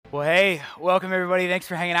Well, hey, welcome everybody. Thanks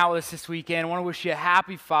for hanging out with us this weekend. I want to wish you a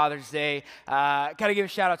happy Father's Day. Got to give a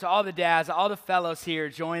shout out to all the dads, all the fellows here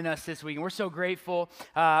joining us this week. And we're so grateful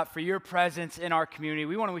for your presence in our community.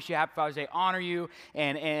 We want to wish you a happy Father's Day, honor you,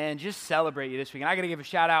 and just celebrate you this week. And I got to give a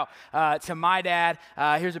shout out to my dad.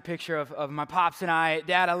 Here's a picture of my pops and I.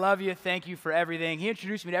 Dad, I love you. Thank you for everything. He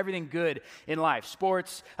introduced me to everything good in life.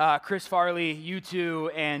 Sports, Chris Farley, you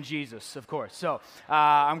two, and Jesus, of course. So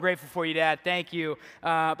I'm grateful for you, Dad. Thank you.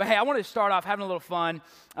 But hey, I wanted to start off having a little fun.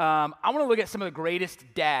 I want to look at some of the greatest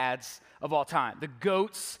dads of all time, the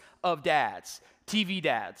GOATs of dads, TV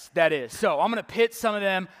dads, that is. So I'm going to pit some of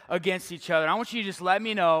them against each other. I want you to just let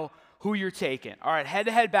me know who you're taking. All right,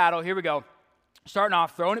 head-to-head battle. Here we go. Starting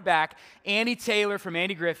off, throwing it back. Andy Taylor from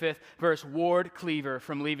Andy Griffith versus Ward Cleaver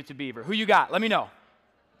from Leave It to Beaver. Who you got? Let me know.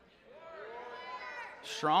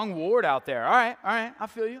 Strong Ward out there. All right. I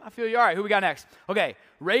feel you. All right, who we got next? Okay,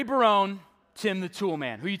 Ray Barone, Tim the Tool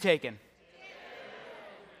Man. Who you taking?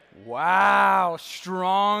 Wow,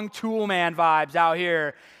 strong Tool Man vibes out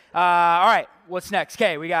here. All right, what's next?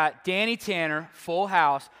 Okay, we got Danny Tanner, Full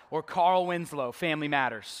House, or Carl Winslow, Family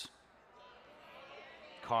Matters.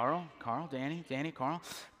 Carl, Danny, Carl.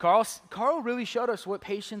 Carl really showed us what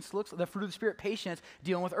patience looks like, the fruit of the Spirit, patience,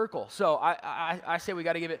 dealing with Urkel. So I say we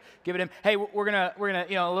got to give it him. Hey, we're gonna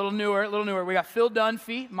a little newer. We got Phil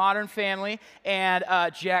Dunphy, Modern Family, and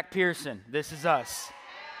Jack Pearson. This is us,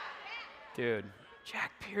 dude.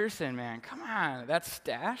 Jack Pearson, man, come on, that's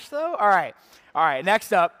Stash though. All right.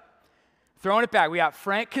 Next up, throwing it back, we got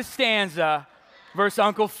Frank Costanza versus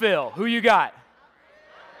Uncle Phil. Who you got?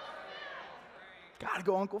 Gotta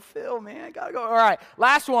go Uncle Phil, man. Gotta go. All right,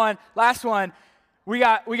 last one. We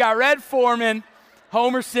got Red Foreman,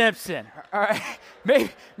 Homer Simpson. All right,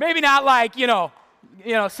 maybe not like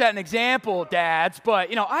set an example dads,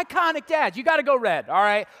 but iconic dads. You gotta go Red. All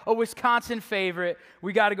right, a Wisconsin favorite.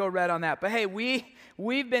 We gotta go Red on that. But hey,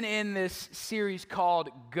 we've been in this series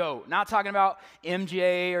called GOAT. Not talking about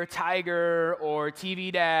MJ or Tiger or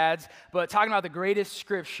TV dads, but talking about the greatest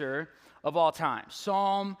scripture of all time,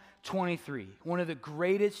 Psalm 23, one of the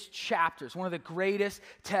greatest chapters, one of the greatest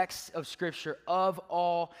texts of Scripture of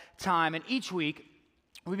all time. And each week,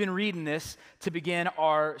 we've been reading this to begin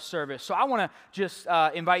our service. So I want to just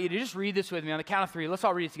invite you to just read this with me on the count of three. Let's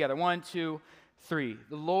all read it together. 1, 2, 3.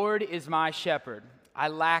 The Lord is my shepherd. I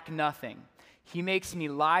lack nothing. He makes me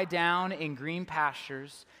lie down in green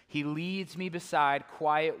pastures. He leads me beside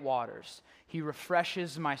quiet waters. He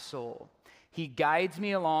refreshes my soul. He guides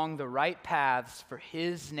me along the right paths for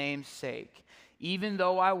his name's sake. Even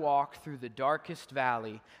though I walk through the darkest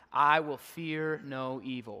valley, I will fear no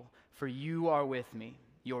evil, for you are with me.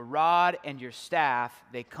 Your rod and your staff,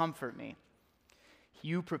 they comfort me.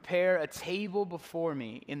 You prepare a table before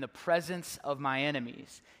me in the presence of my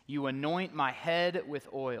enemies. You anoint my head with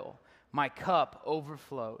oil. My cup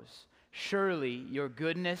overflows. Surely your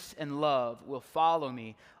goodness and love will follow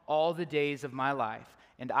me all the days of my life,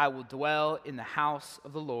 and I will dwell in the house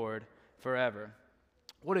of the Lord forever.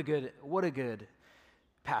 What a good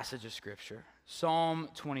passage of Scripture. Psalm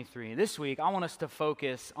 23. This week, I want us to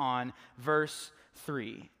focus on verse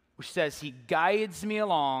 3, which says, He guides me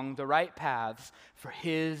along the right paths for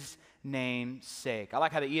His name's sake. I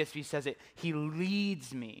like how the ESV says it. He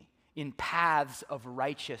leads me in paths of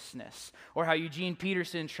righteousness. Or how Eugene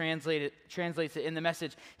Peterson translates it in the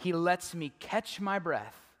Message, He lets me catch my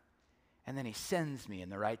breath, and then He sends me in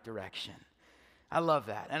the right direction. I love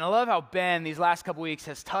that. And I love how Ben, these last couple weeks,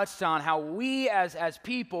 has touched on how we as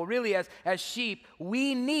people, really as sheep,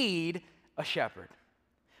 we need a shepherd.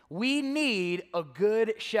 We need a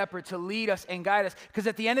good shepherd to lead us and guide us. Because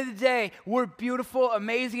at the end of the day, we're beautiful,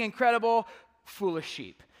 amazing, incredible, foolish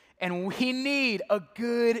sheep. And we need a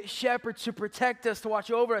good shepherd to protect us, to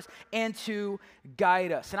watch over us, and to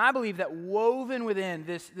guide us. And I believe that woven within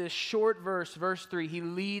this short verse 3, He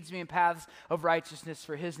leads me in paths of righteousness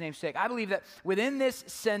for His name's sake. I believe that within this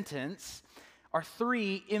sentence are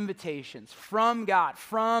 3 invitations from God,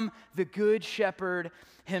 from the good shepherd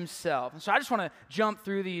Himself. And so I just want to jump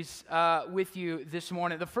through these with you this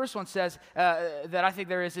morning. The first one says that I think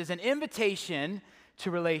there is an invitation to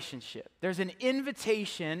relationship. There's an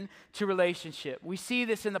invitation to relationship. We see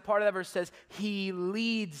this in the part of that verse that says, He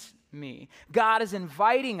leads me. God is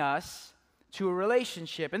inviting us to a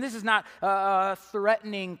relationship. And this is not a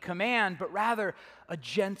threatening command, but rather a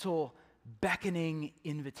gentle, beckoning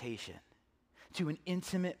invitation to an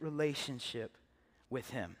intimate relationship with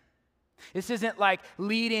Him. This isn't like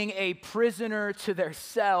leading a prisoner to their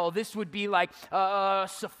cell. This would be like a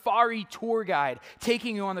safari tour guide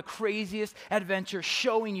taking you on the craziest adventure,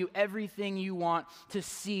 showing you everything you want to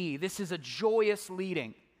see. This is a joyous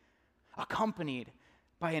leading, accompanied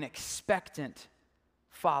by an expectant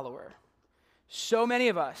follower. So many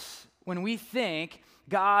of us, when we think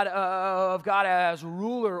of God as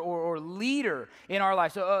ruler or leader in our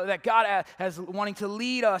lives, that God has wanting to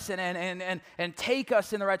lead us and take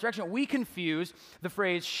us in the right direction, we confuse the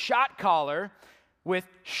phrase shot caller with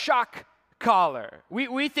shock caller.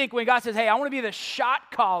 We think when God says, hey, I want to be the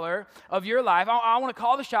shot caller of your life, I want to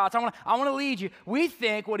call the shots, I want to lead you, we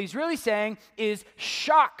think what he's really saying is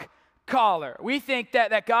shock caller. We think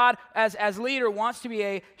that God as leader wants to be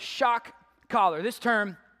a shock caller. This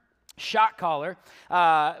term, shot caller,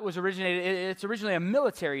 it's originally a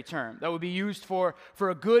military term that would be used for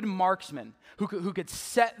a good marksman who could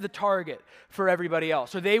set the target for everybody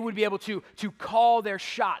else. So they would be able to call their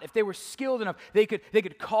shot. If they were skilled enough, they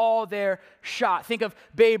could call their shot. Think of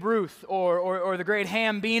Babe Ruth or the great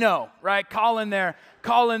Hambino, right? Calling their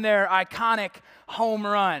iconic home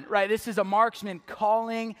run, right? This is a marksman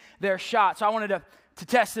calling their shot. So I wanted to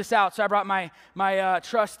test this out. So I brought my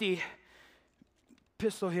trusty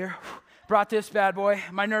pistol here. Brought this bad boy,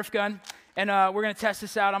 my Nerf gun, and we're going to test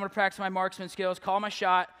this out. I'm going to practice my marksman skills, call my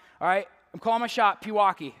shot, all right? I'm calling my shot,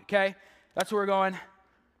 Pewaukee, okay? That's where we're going,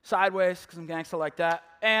 sideways, because I'm gangsta like that.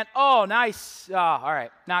 And, oh, nice. Oh, all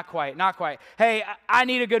right, not quite. Hey, I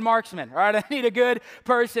need a good marksman, all right? I need a good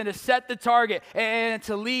person to set the target and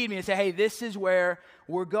to lead me and say, hey, this is where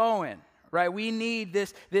we're going. Right, we need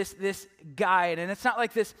this guide, and it's not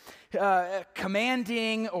like this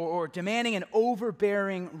commanding or demanding an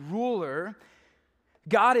overbearing ruler.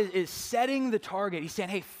 God is setting the target. He's saying,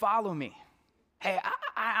 hey, follow me. Hey,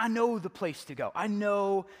 I know the place to go. I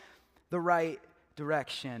know the right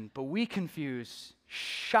direction, but we confuse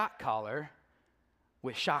shot caller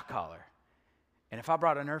with shot caller. And if I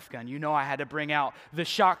brought a Nerf gun, you know I had to bring out the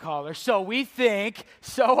shot caller. So we think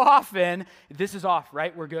so often, this is off,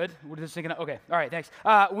 right? We're good? We're just thinking, okay, all right, thanks.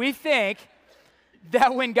 We think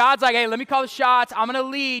that when God's like, hey, let me call the shots, I'm going to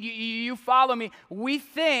lead, you follow me. We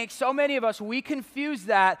think, so many of us, we confuse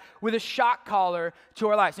that with a shot caller to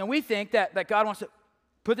our lives. And we think that God wants to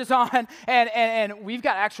put this on, and we've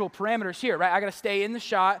got actual parameters here, right? I got to stay in the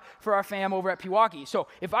shot for our fam over at Pewaukee. So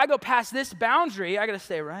if I go past this boundary, I got to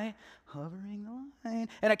stay right, hovering the line,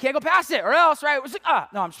 and I can't go past it, or else, right?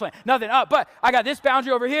 No, I'm just playing. Nothing. But I got this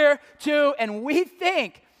boundary over here too, and we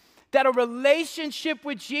think that a relationship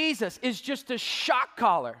with Jesus is just a shot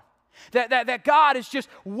collar. That God is just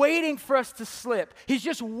waiting for us to slip. He's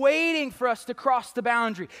just waiting for us to cross the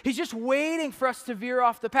boundary. He's just waiting for us to veer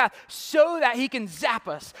off the path so that he can zap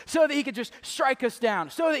us, so that he could just strike us down,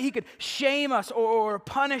 so that he could shame us or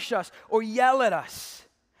punish us or yell at us.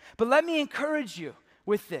 But let me encourage you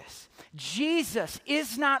with this. Jesus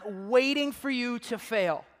is not waiting for you to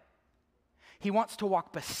fail. He wants to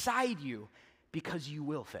walk beside you because you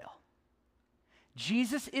will fail.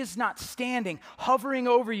 Jesus is not standing, hovering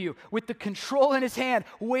over you with the control in his hand,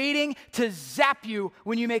 waiting to zap you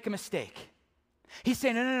when you make a mistake. He's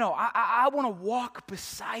saying, no, I want to walk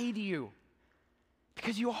beside you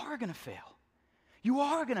because you are going to fail. You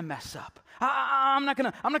are going to mess up. I'm not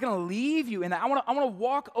going to leave you in that. I want to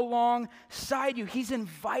walk alongside you. He's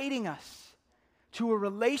inviting us to a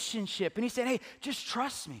relationship. And he's saying, hey, just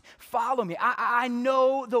trust me. Follow me. I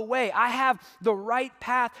know the way. I have the right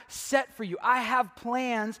path set for you. I have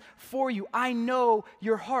plans for you. I know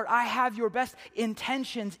your heart. I have your best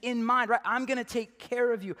intentions in mind, right? I'm going to take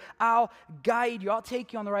care of you. I'll guide you. I'll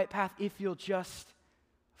take you on the right path if you'll just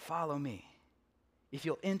follow me. If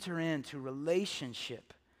you'll enter into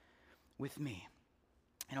relationship with me.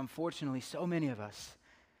 And unfortunately, so many of us,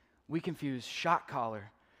 we confuse shot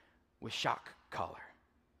collar with shock collar.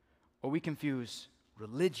 Or we confuse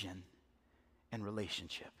religion and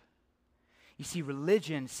relationship. You see,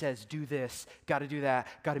 religion says do this, got to do that,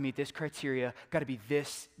 got to meet this criteria, got to be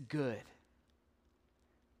this good.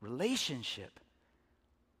 Relationship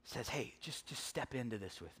says, hey, just step into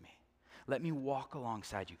this with me. Let me walk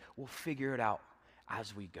alongside you. We'll figure it out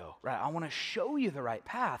as we go. Right? I want to show you the right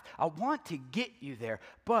path. I want to get you there,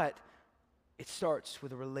 but it starts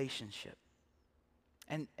with a relationship.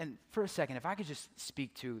 And for a second, if I could just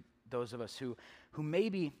speak to those of us who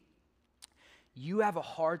maybe you have a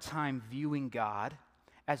hard time viewing God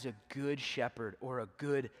as a good shepherd or a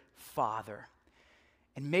good father.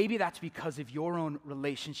 And maybe that's because of your own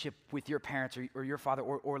relationship with your parents or your father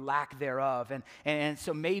or lack thereof. And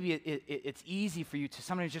so maybe it's easy for you to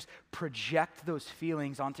sometimes just project those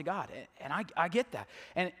feelings onto God. And I get that.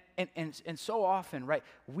 And so often, right,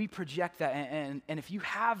 we project that. And if you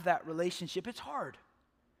have that relationship, it's hard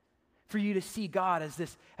for you to see God as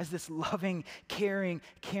this loving, caring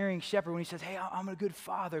shepherd when he says, hey, I'm a good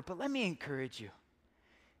father. But let me encourage you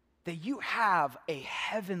that you have a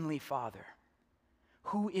heavenly Father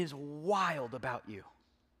who is wild about you.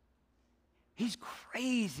 He's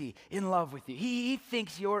crazy in love with you. He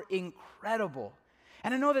thinks you're incredible.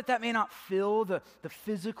 And I know that may not fill the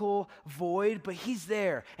physical void, but he's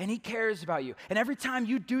there and he cares about you. And every time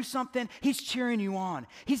you do something, he's cheering you on.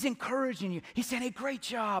 He's encouraging you. He's saying, hey, great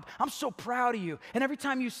job. I'm so proud of you. And every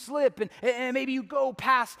time you slip and maybe you go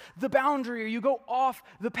past the boundary or you go off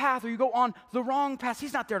the path or you go on the wrong path,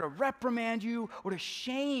 he's not there to reprimand you or to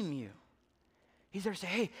shame you. He's there to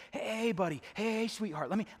say, hey, buddy, hey, sweetheart,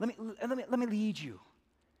 let me lead you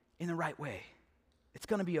in the right way. It's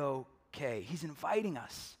going to be okay. He's inviting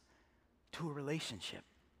us to a relationship.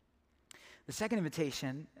 The second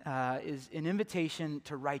invitation is an invitation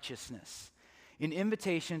to righteousness. An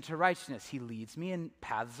invitation to righteousness. He leads me in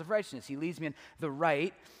paths of righteousness. He leads me in the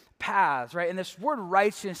right paths, right? And this word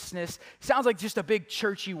righteousness sounds like just a big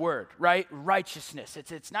churchy word, right? Righteousness.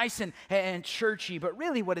 It's nice and churchy, but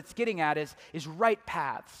really what it's getting at is right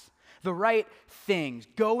paths, the right things,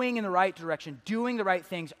 going in the right direction, doing the right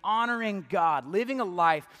things, honoring God, living a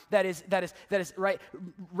life that is right,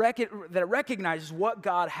 that recognizes what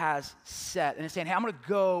God has set, and is saying, hey, I'm going to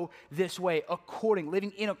go this way,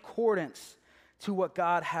 living in accordance to what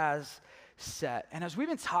God has set. And as we've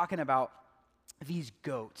been talking about these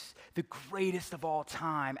goats, the greatest of all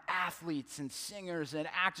time, athletes and singers and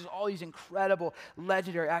actors, all these incredible,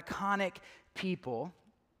 legendary, iconic people,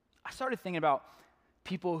 I started thinking about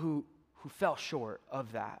people who fell short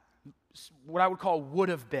of that, what I would call would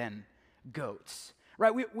have been goats.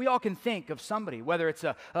 Right? We all can think of somebody, whether it's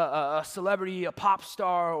a celebrity, a pop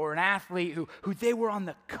star, or an athlete who they were on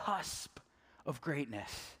the cusp of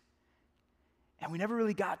greatness. And we never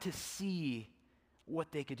really got to see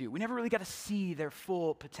what they could do. We never really got to see their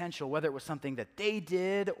full potential, whether it was something that they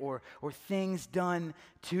did or things done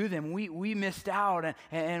to them. We missed out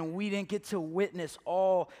and we didn't get to witness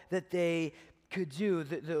all that they could do,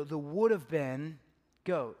 the would have been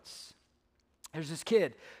goats. There's this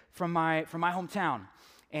kid from my hometown,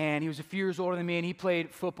 and he was a few years older than me, and he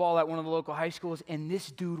played football at one of the local high schools, and this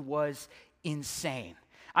dude was insane.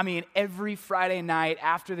 I mean, every Friday night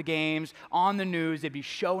after the games, on the news, they'd be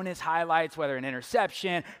showing his highlights, whether an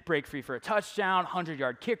interception, break free for a touchdown,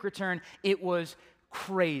 100-yard kick return. It was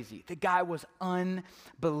crazy. The guy was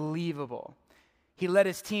unbelievable. He led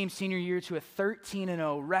his team senior year to a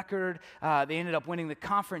 13-0 record. They ended up winning the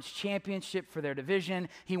conference championship for their division.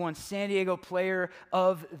 He won San Diego Player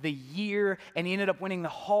of the Year, and he ended up winning the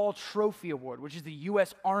Hall Trophy Award, which is the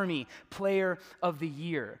U.S. Army Player of the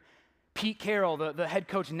Year. Pete Carroll, the head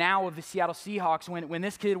coach now of the Seattle Seahawks, when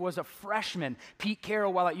this kid was a freshman, Pete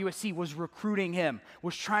Carroll, while at USC, was recruiting him,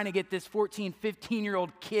 was trying to get this 14,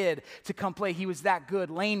 15-year-old kid to come play. He was that good.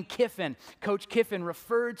 Lane Kiffin, Coach Kiffin,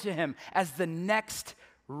 referred to him as the next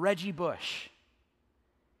Reggie Bush.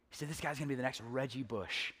 He said, this guy's going to be the next Reggie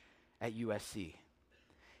Bush at USC.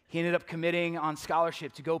 He ended up committing on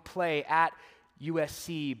scholarship to go play at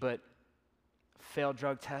USC, but failed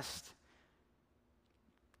drug test,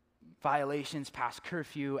 violations, past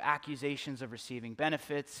curfew, accusations of receiving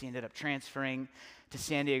benefits. He ended up transferring to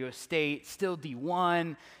San Diego State, still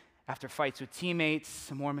D1. After fights with teammates,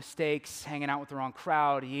 some more mistakes, hanging out with the wrong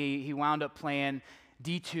crowd, he wound up playing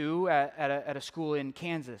D2 at a school in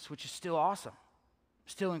Kansas, which is still awesome,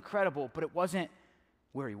 still incredible, but it wasn't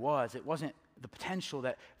where he was. It wasn't the potential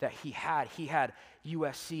that he had. He had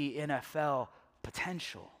USC NFL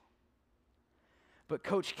potential. But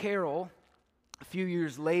Coach Carroll, a few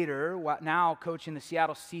years later, now coaching the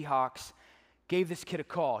Seattle Seahawks, gave this kid a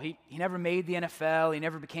call. He never made the NFL. He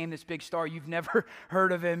never became this big star. You've never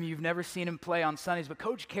heard of him. You've never seen him play on Sundays. But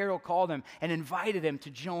Coach Carroll called him and invited him to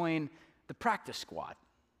join the practice squad.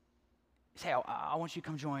 He said, hey, I want you to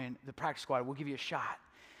come join the practice squad. We'll give you a shot.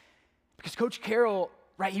 Because Coach Carroll,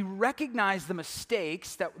 right, he recognized the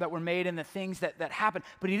mistakes that were made and the things that happened,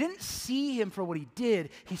 but he didn't see him for what he did.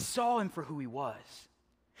 He saw him for who he was.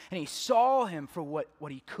 And he saw him for what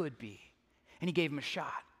he could be. And he gave him a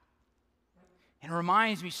shot. And it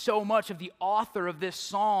reminds me so much of the author of this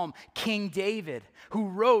psalm, King David, who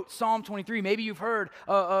wrote Psalm 23. Maybe you've heard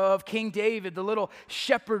of King David, the little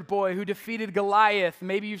shepherd boy who defeated Goliath.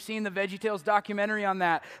 Maybe you've seen the VeggieTales documentary on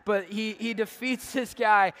that. But he defeats this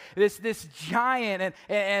guy, this giant,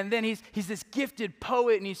 and then he's this gifted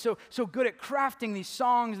poet, and he's so good at crafting these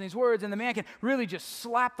songs and these words, and the man can really just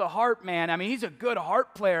slap the harp, man. I mean, he's a good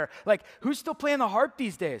harp player. Like, who's still playing the harp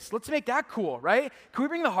these days? Let's make that cool, right? Can we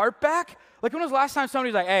bring the harp back? Like, when was the last time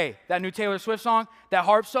somebody's like, hey, that new Taylor Swift song, that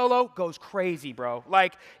harp solo goes crazy, bro.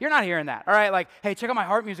 Like, you're not hearing that, all right? Like, hey, check out my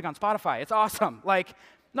harp music on Spotify. It's awesome. Like,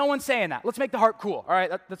 no one's saying that. Let's make the harp cool, all right?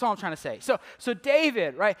 That's all I'm trying to say. So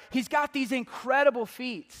David, right, he's got these incredible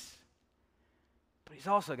feats, but he's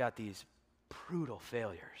also got these brutal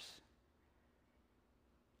failures.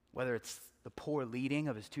 Whether it's the poor leading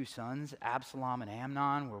of his two sons, Absalom and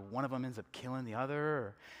Amnon, where one of them ends up killing the other,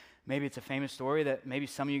 or maybe it's a famous story that maybe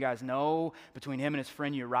some of you guys know between him and his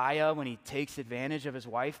friend Uriah when he takes advantage of his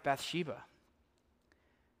wife Bathsheba.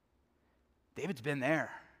 David's been there.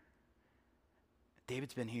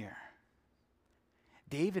 David's been here.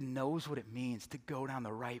 David knows what it means to go down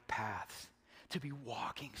the right paths, to be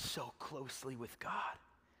walking so closely with God.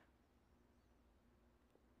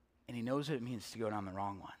 And he knows what it means to go down the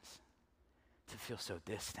wrong ones, to feel so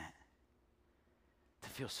distant, to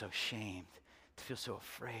feel so shamed, to feel so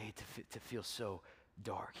afraid, to feel so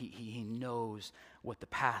dark. He knows what the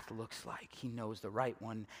path looks like. He knows the right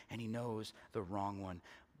one and he knows the wrong one.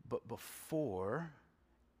 But before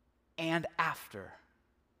and after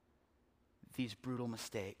these brutal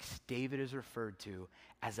mistakes, David is referred to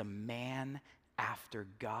as a man after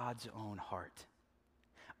God's own heart.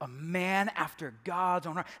 A man after God's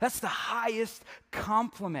own heart. That's the highest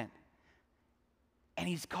compliment. And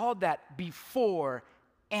he's called that before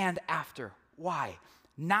and after. Why?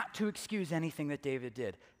 Not to excuse anything that David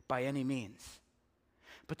did by any means,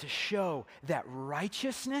 but to show that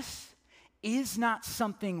righteousness is not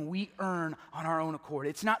something we earn on our own accord.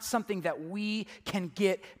 It's not something that we can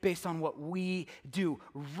get based on what we do.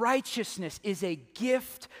 Righteousness is a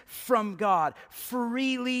gift from God,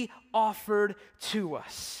 freely offered to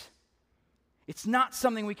us. It's not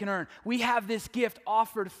something we can earn. We have this gift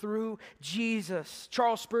offered through Jesus.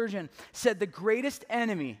 Charles Spurgeon said the greatest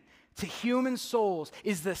enemy to human souls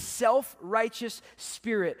is the self-righteous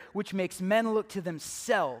spirit which makes men look to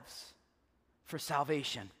themselves for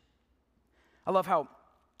salvation. I love how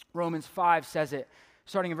Romans 5 says it,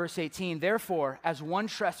 starting in verse 18. Therefore, as one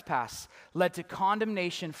trespass led to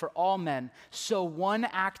condemnation for all men, so one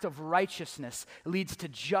act of righteousness leads to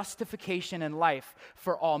justification and life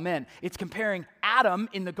for all men. It's comparing Adam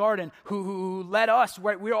in the garden, who led us,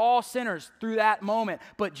 we're all sinners through that moment.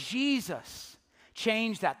 But Jesus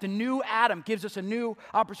changed that. The new Adam gives us a new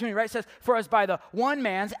opportunity, right? It says, for as by the one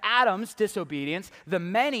man's, Adam's disobedience, the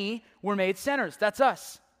many were made sinners. That's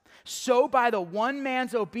us. So by the one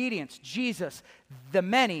man's obedience, Jesus, the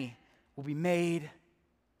many will be made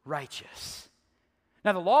righteous.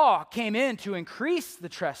 Now the law came in to increase the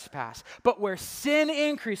trespass, but where sin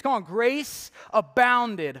increased, come on, grace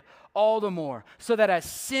abounded all the more, so that as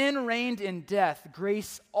sin reigned in death,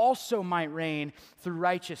 grace also might reign through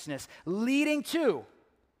righteousness, leading to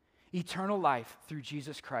eternal life through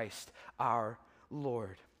Jesus Christ our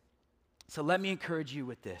Lord. So let me encourage you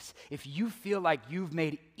with this. If you feel like you've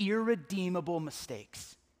made irredeemable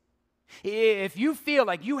mistakes, if you feel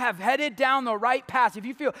like you have headed down the right path, if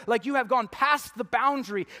you feel like you have gone past the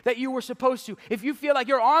boundary that you were supposed to, if you feel like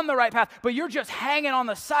you're on the right path, but you're just hanging on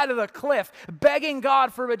the side of the cliff, begging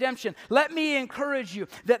God for redemption, let me encourage you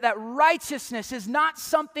that righteousness is not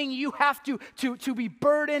something you have to be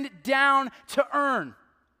burdened down to earn.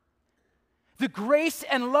 The grace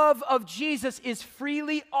and love of Jesus is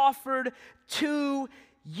freely offered to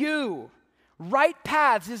you. Right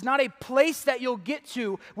paths is not a place that you'll get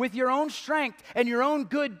to with your own strength and your own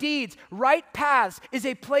good deeds. Right paths is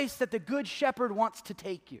a place that the Good Shepherd wants to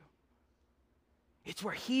take you. It's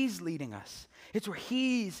where He's leading us. It's where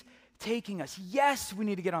He's taking us. Yes, we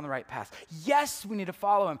need to get on the right path. Yes, we need to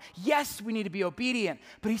follow Him. Yes, we need to be obedient.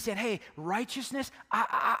 But He said, hey, righteousness,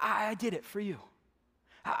 I did it for you.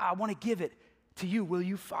 I want to give it to you. Will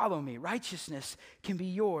you follow me? Righteousness can be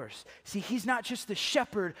yours. See, He's not just the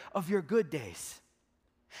shepherd of your good days.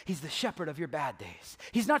 He's the shepherd of your bad days.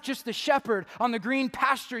 He's not just the shepherd on the green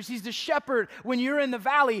pastures. He's the shepherd when you're in the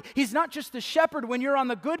valley. He's not just the shepherd when you're on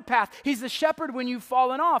the good path. He's the shepherd when you've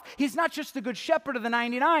fallen off. He's not just the good shepherd of the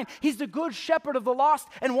 99. He's the good shepherd of the lost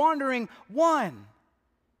and wandering one.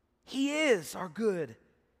 He is our good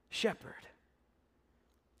shepherd.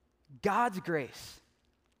 God's grace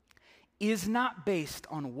is not based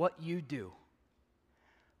on what you do,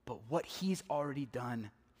 but what He's already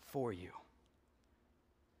done for you.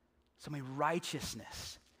 So may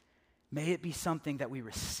righteousness, may it be something that we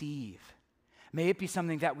receive. May it be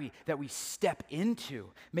something that we step into.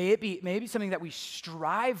 May it be something that we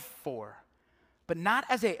strive for, but not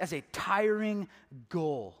as a tiring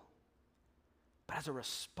goal, but as a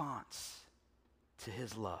response to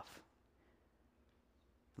His love.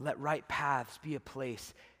 Let right paths be a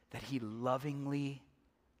place that He lovingly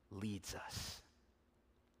leads us.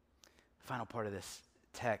 The final part of this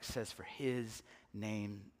text says, for His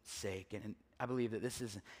name's sake. And I believe that this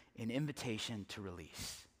is an invitation to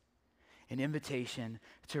release. An invitation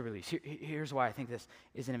to release. Here's why I think this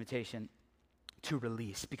is an invitation to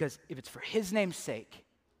release. Because if it's for His name's sake,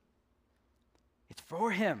 it's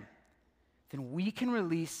for him, then we can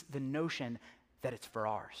release the notion that it's for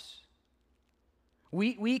ours.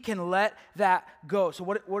 We can let that go. So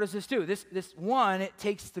what does this do? This one, it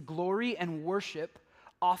takes the glory and worship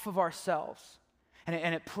off of ourselves.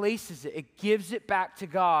 And it places it. It gives it back to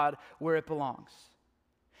God where it belongs.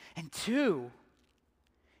 And two,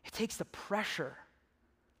 it takes the pressure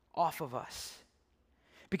off of us.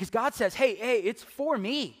 Because God says, hey, it's for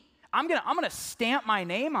me. I'm gonna stamp my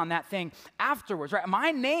name on that thing afterwards, right?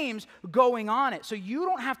 My name's going on it. So you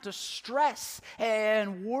don't have to stress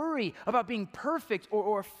and worry about being perfect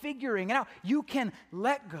or figuring it out. You can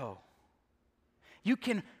let go. You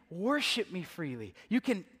can worship me freely. You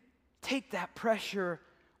can take that pressure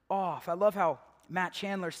off. I love how Matt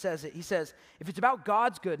Chandler says it. He says, if it's about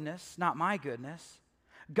God's goodness, not my goodness,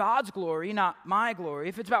 God's glory, not my glory,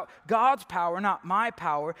 if it's about God's power, not my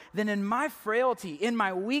power, then in my frailty, in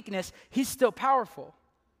my weakness, he's still powerful.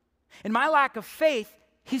 In my lack of faith,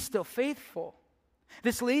 he's still faithful.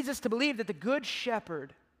 This leads us to believe that the good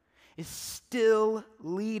shepherd is still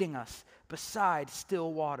leading us beside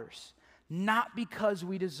still waters, not because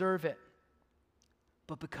we deserve it,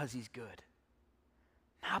 but because he's good.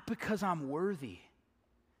 Not because I'm worthy,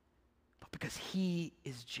 but because he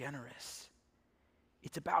is generous.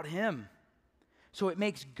 It's about him. So it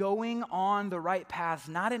makes going on the right path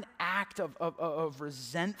not an act of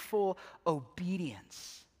resentful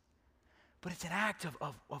obedience, but it's an act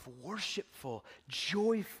of worshipful,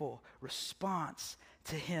 joyful response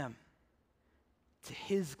to him, to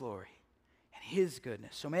his glory and his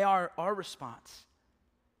goodness. So may our response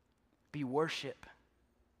be worship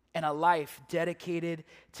and a life dedicated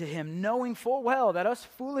to him, knowing full well that us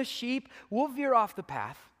foolish sheep will veer off the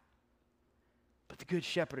path, but the good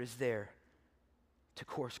shepherd is there to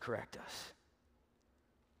course correct us.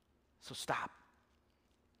 So stop.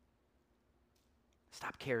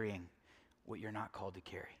 Stop carrying what you're not called to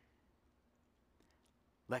carry.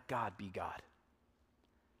 Let God be God.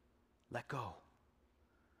 Let go.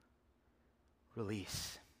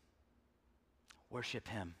 Release. Worship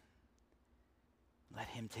him. Let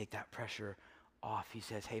him take that pressure off. He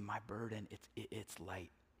says, hey, my burden, it's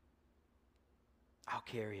light. I'll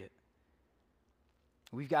carry it.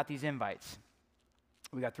 We've got these invites.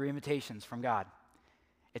 We got 3 invitations from God.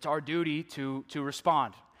 It's our duty to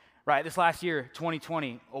respond. Right, this last year,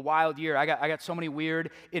 2020, a wild year. I got so many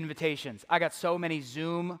weird invitations. I got so many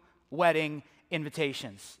Zoom wedding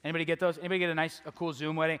invitations. Anybody get those? Anybody get a cool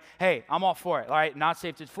Zoom wedding? Hey, I'm all for it. All right, not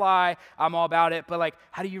safe to fly. I'm all about it. But like,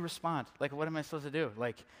 how do you respond? Like, what am I supposed to do?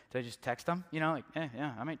 Like, do I just text them? I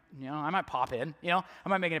might pop in. I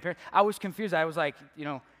might make an appearance. I was confused. I was like,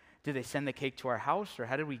 did they send the cake to our house or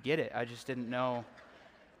how did we get it? I just didn't know.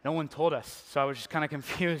 No one told us, so I was just kind of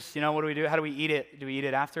confused. What do we do? How do we eat it? Do we eat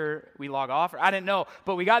it after we log off? I didn't know,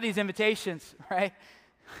 but we got these invitations, right?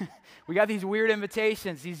 We got these weird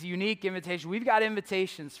invitations, these unique invitations. We've got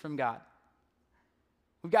invitations from God.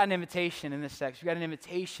 We've got an invitation in this section. We've got an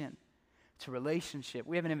invitation to relationship.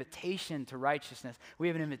 We have an invitation to righteousness. We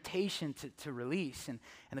have an invitation to release. And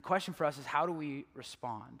the question for us is, how do we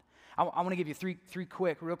respond? I want to give you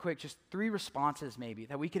real quick, just 3 responses maybe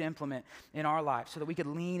that we could implement in our life so that we could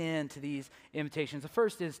lean into these invitations. The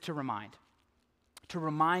first is to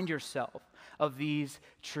remind yourself of these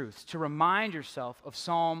truths, to remind yourself of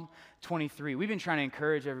Psalm 23. We've been trying to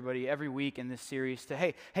encourage everybody every week in this series to,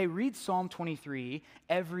 hey, read Psalm 23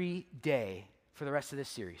 every day for the rest of this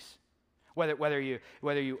series. Whether you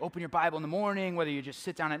open your Bible in the morning, whether you just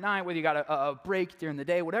sit down at night, whether you got a break during the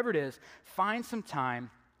day, whatever it is, find some time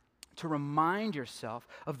to remind yourself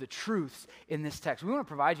of the truths in this text. We want to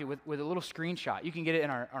provide you with a little screenshot. You can get it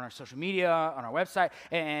on our social media, on our website,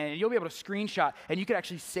 and you'll be able to screenshot, and you could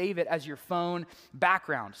actually save it as your phone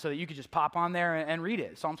background so that you could just pop on there and read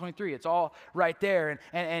it. Psalm 23, it's all right there,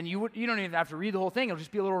 and you don't even have to read the whole thing. It'll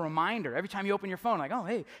just be a little reminder. Every time you open your phone, like, oh,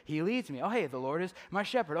 hey, he leads me. Oh, hey, the Lord is my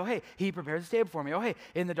shepherd. Oh, hey, he prepares a table for me. Oh, hey,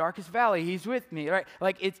 in the darkest valley, he's with me, right?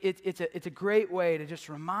 Like, it's a great way to just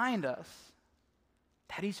remind us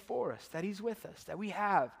that he's for us, that he's with us, that we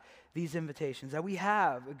have these invitations, that we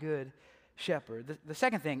have a good shepherd. The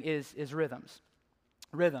second thing is rhythms.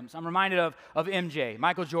 Rhythms. I'm reminded of MJ,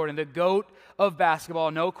 Michael Jordan, the GOAT of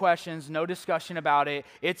basketball. No questions, no discussion about it.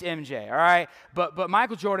 It's MJ, all right? But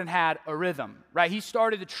Michael Jordan had a rhythm, right? He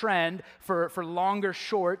started the trend for longer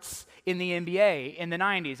shorts in the NBA in the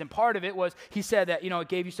 90s. And part of it was, he said that, it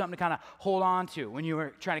gave you something to kind of hold on to when you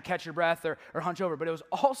were trying to catch your breath or hunch over. But it was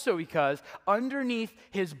also because underneath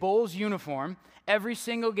his Bulls uniform, every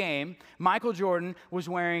single game, Michael Jordan was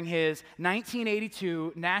wearing his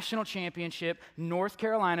 1982 National Championship North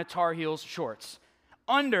Carolina Tar Heels shorts.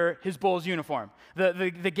 under his Bulls uniform.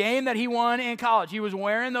 The game that he won in college, he was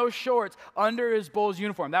wearing those shorts under his Bulls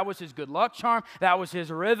uniform. That was his good luck charm. That was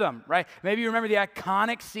his rhythm, right? Maybe you remember the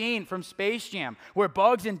iconic scene from Space Jam where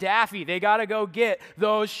Bugs and Daffy, they got to go get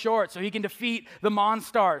those shorts so he can defeat the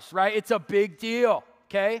Monstars, right? It's a big deal,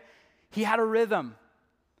 okay? He had a rhythm.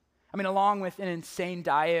 I mean, along with an insane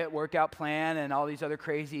diet, workout plan, and all these other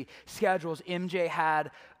crazy schedules, MJ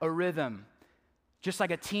had a rhythm. Just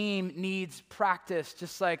like a team needs practice,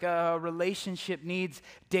 just like a relationship needs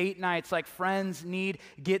date nights, like friends need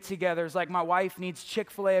get-togethers, like my wife needs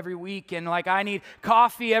Chick-fil-A every week, and like I need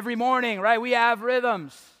coffee every morning, right? We have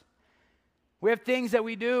rhythms. We have things that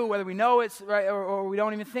we do, whether we know it's right or we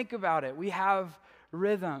don't even think about it. We have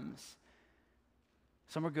rhythms.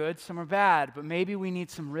 Some are good, some are bad, but maybe we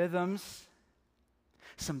need some rhythms,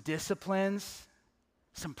 some disciplines,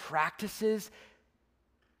 some practices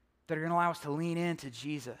that are going to allow us to lean into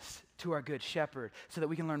Jesus, to our good shepherd, so that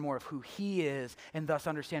we can learn more of who he is and thus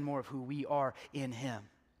understand more of who we are in him.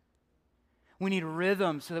 We need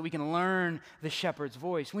rhythms so that we can learn the shepherd's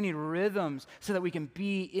voice. We need rhythms so that we can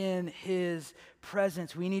be in his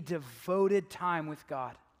presence. We need devoted time with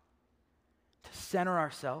God to center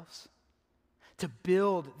ourselves, to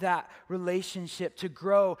build that relationship, to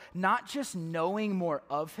grow, not just knowing more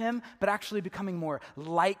of him, but actually becoming more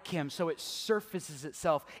like him so it surfaces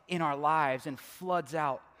itself in our lives and floods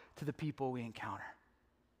out to the people we encounter.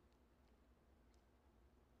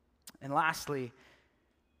 And lastly,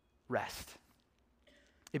 rest.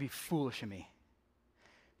 It'd be foolish of me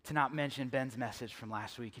to not mention Ben's message from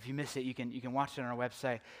last week. If you miss it, you can watch it on our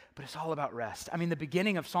website, but it's all about rest. I mean, the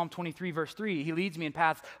beginning of Psalm 23, verse 3, he leads me in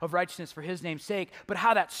paths of righteousness for his name's sake, but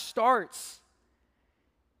how that starts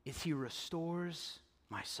is he restores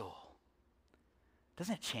my soul.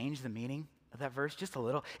 Doesn't it change the meaning of that verse just a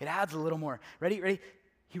little? It adds a little more. Ready?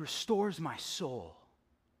 He restores my soul.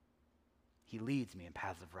 He leads me in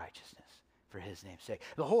paths of righteousness for his name's sake.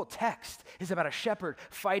 The whole text is about a shepherd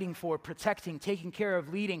fighting for, protecting, taking care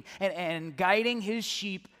of, leading, and guiding his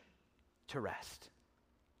sheep to rest.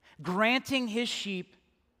 Granting his sheep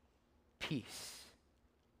peace.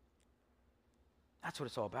 That's what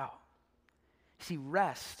it's all about. See,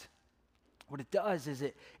 rest, what it does is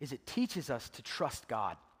it teaches us to trust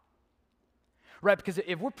God. Right? Because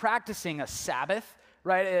if we're practicing a Sabbath,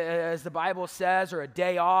 right, as the Bible says, or a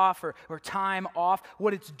day off, or time off,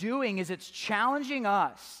 what it's doing is it's challenging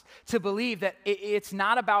us to believe that it's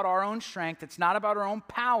not about our own strength, it's not about our own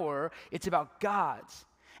power, it's about God's.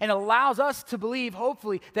 And it allows us to believe,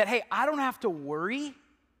 hopefully, that, hey, I don't have to worry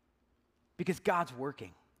because God's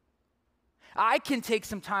working. I can take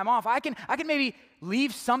some time off. I can maybe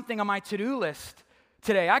leave something on my to-do list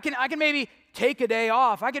today. I can maybe take a day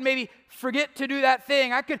off. I can maybe forget to do that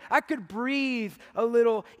thing. I could breathe a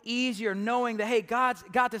little easier knowing that, hey, God's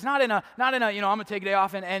got this. Not in a, I'm going to take a day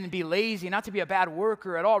off and be lazy, not to be a bad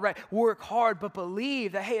worker at all, right? Work hard, but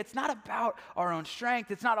believe that, hey, it's not about our own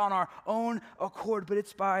strength. It's not on our own accord, but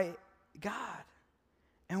it's by God.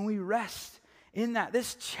 And we rest in that.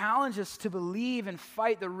 This challenges us to believe and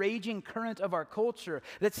fight the raging current of our culture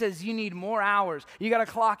that says you need more hours, you got to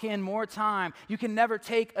clock in more time, you can never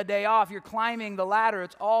take a day off, you're climbing the ladder,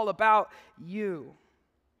 it's all about you.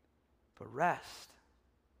 But rest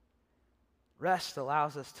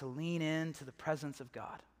allows us to lean into the presence of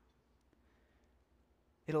God.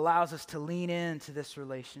 It allows us to lean into this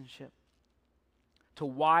relationship, to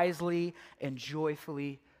wisely and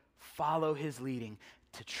joyfully follow his leading,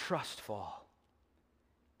 to trust fall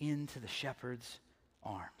into the shepherd's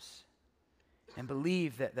arms and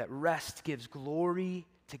believe that rest gives glory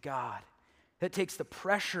to God, that takes the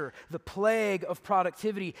pressure, the plague of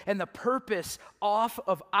productivity and the purpose off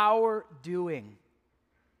of our doing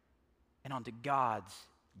and onto God's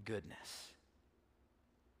goodness.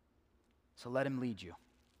 So let him lead you.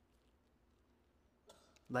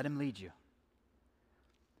 Let him lead you.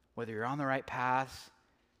 Whether you're on the right paths,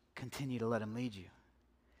 continue to let him lead you.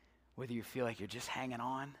 Whether you feel like you're just hanging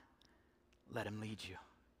on, let him lead you.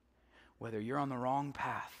 Whether you're on the wrong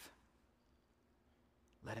path,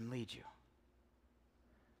 let him lead you.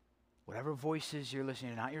 Whatever voices you're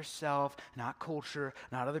listening to, not yourself, not culture,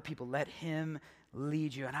 not other people, let him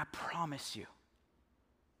lead you. And I promise you,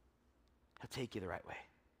 he'll take you the right way.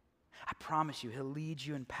 I promise you, he'll lead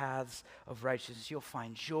you in paths of righteousness. You'll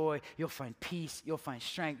find joy, you'll find peace, you'll find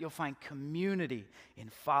strength, you'll find community in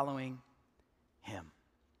following him.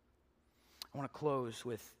 I want to close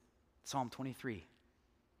with Psalm 23.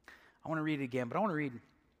 I want to read it again, but I want to read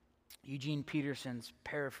Eugene Peterson's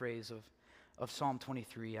paraphrase of Psalm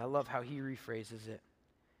 23. I love how he rephrases it.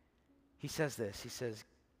 He says this, he says,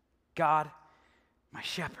 God, my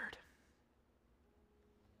shepherd,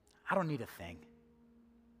 I don't need a thing.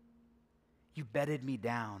 You bedded me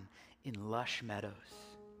down in lush meadows.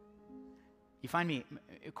 You find me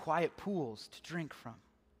quiet pools to drink from.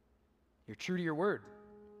 You're true to your word.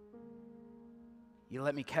 You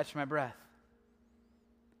let me catch my breath.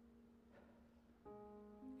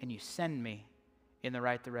 And you send me in the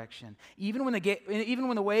right direction. Even when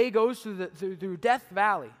the way goes through Death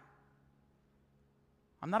Valley,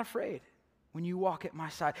 I'm not afraid when you walk at my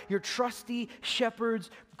side. Your trusty shepherd's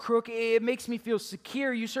crook, it makes me feel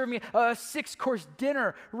secure. You serve me a 6-course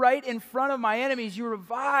dinner right in front of my enemies. You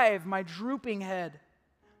revive my drooping head.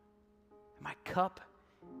 My cup,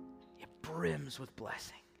 it brims with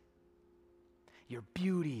blessing. Your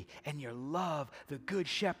beauty and your love, the good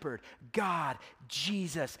shepherd, God,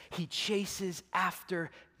 Jesus, he chases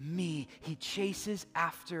after me. He chases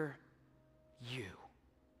after you.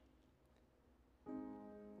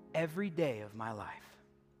 Every day of my life,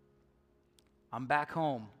 I'm back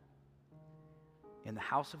home in the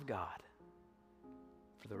house of God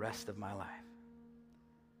for the rest of my life.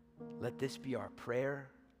 Let this be our prayer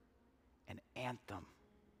and anthem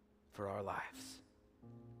for our lives.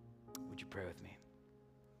 Would you pray with me?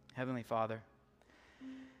 Heavenly Father,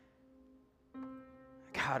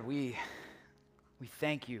 God, we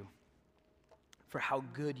thank you for how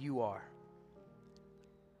good you are.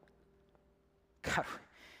 God,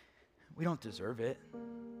 we don't deserve it.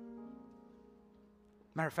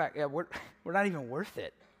 Matter of fact, we're not even worth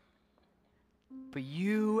it. But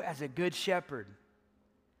you, as a good shepherd,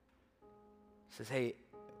 says, hey,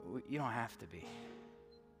 you don't have to be.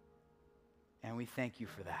 And we thank you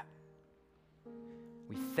for that.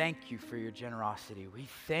 We thank you for your generosity. We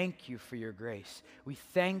thank you for your grace. We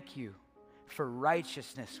thank you for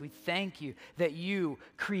righteousness. We thank you that you,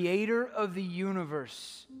 creator of the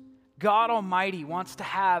universe, God Almighty, wants to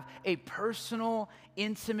have a personal,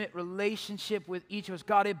 intimate relationship with each of us.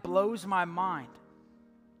 God, it blows my mind.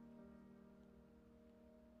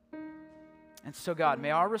 And so, God,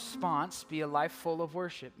 may our response be a life full of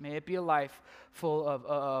worship. May it be a life full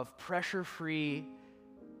of pressure-free,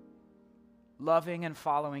 loving and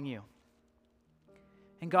following you.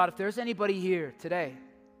 And God, if there's anybody here today,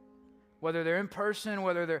 whether they're in person,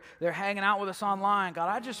 whether they're hanging out with us online, God,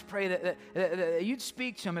 I just pray that you'd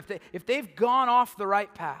speak to them. If they've gone off the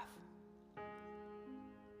right path,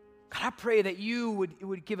 God, I pray that you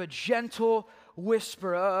would give a gentle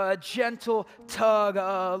whisper, a gentle tug,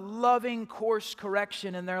 a loving course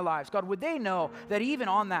correction in their lives. God, would they know that even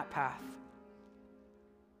on that path,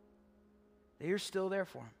 that you're still there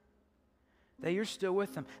for them? That you're still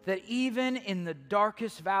with them. That even in the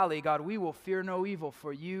darkest valley, God, we will fear no evil,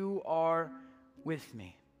 for you are with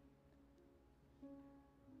me.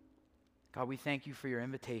 God, we thank you for your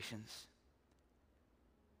invitations.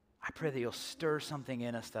 I pray that you'll stir something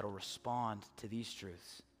in us that'll respond to these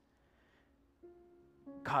truths.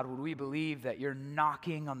 God, would we believe that you're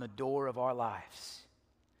knocking on the door of our lives?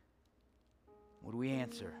 Would we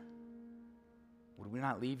answer? Would we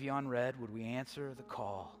not leave you unread? Would we answer the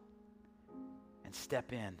call and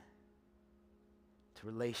step in to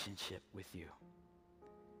relationship with you?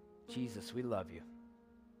 Jesus, we love you.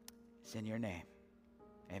 It's in your name.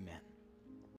 Amen.